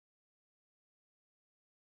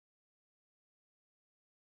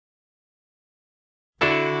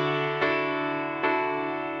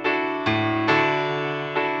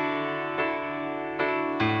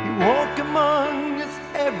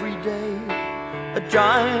a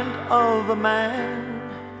giant of a man,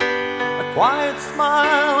 a quiet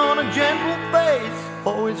smile on a gentle face,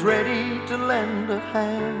 always ready to lend a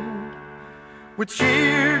hand. With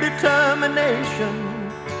sheer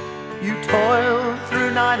determination, you toil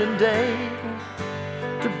through night and day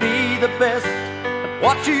to be the best at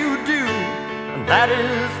what you do, and that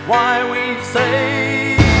is why we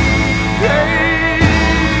say, hey,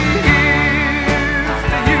 here's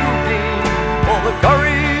to you, Dean, for the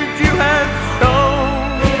courage you have shown.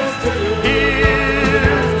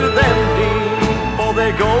 Here's to them, Dean, for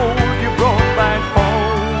their gold you brought back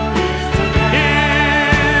home.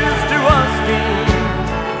 Here's to us, Dean,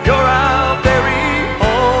 you're our very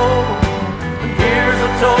own. And here's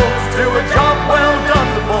a toast to a job well done,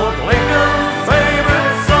 to Fort Lincoln's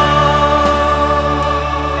favorite song.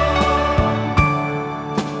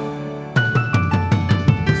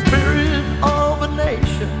 The spirit of a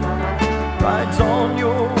nation rides on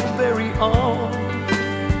your very arms,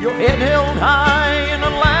 your head held high in a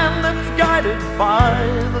land that's guided by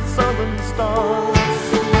the southern stars.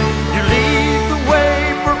 You lead the way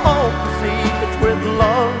for all to see. It's with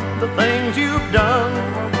love the things you've done.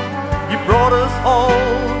 You brought us all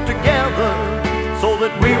together so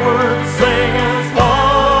that we would sing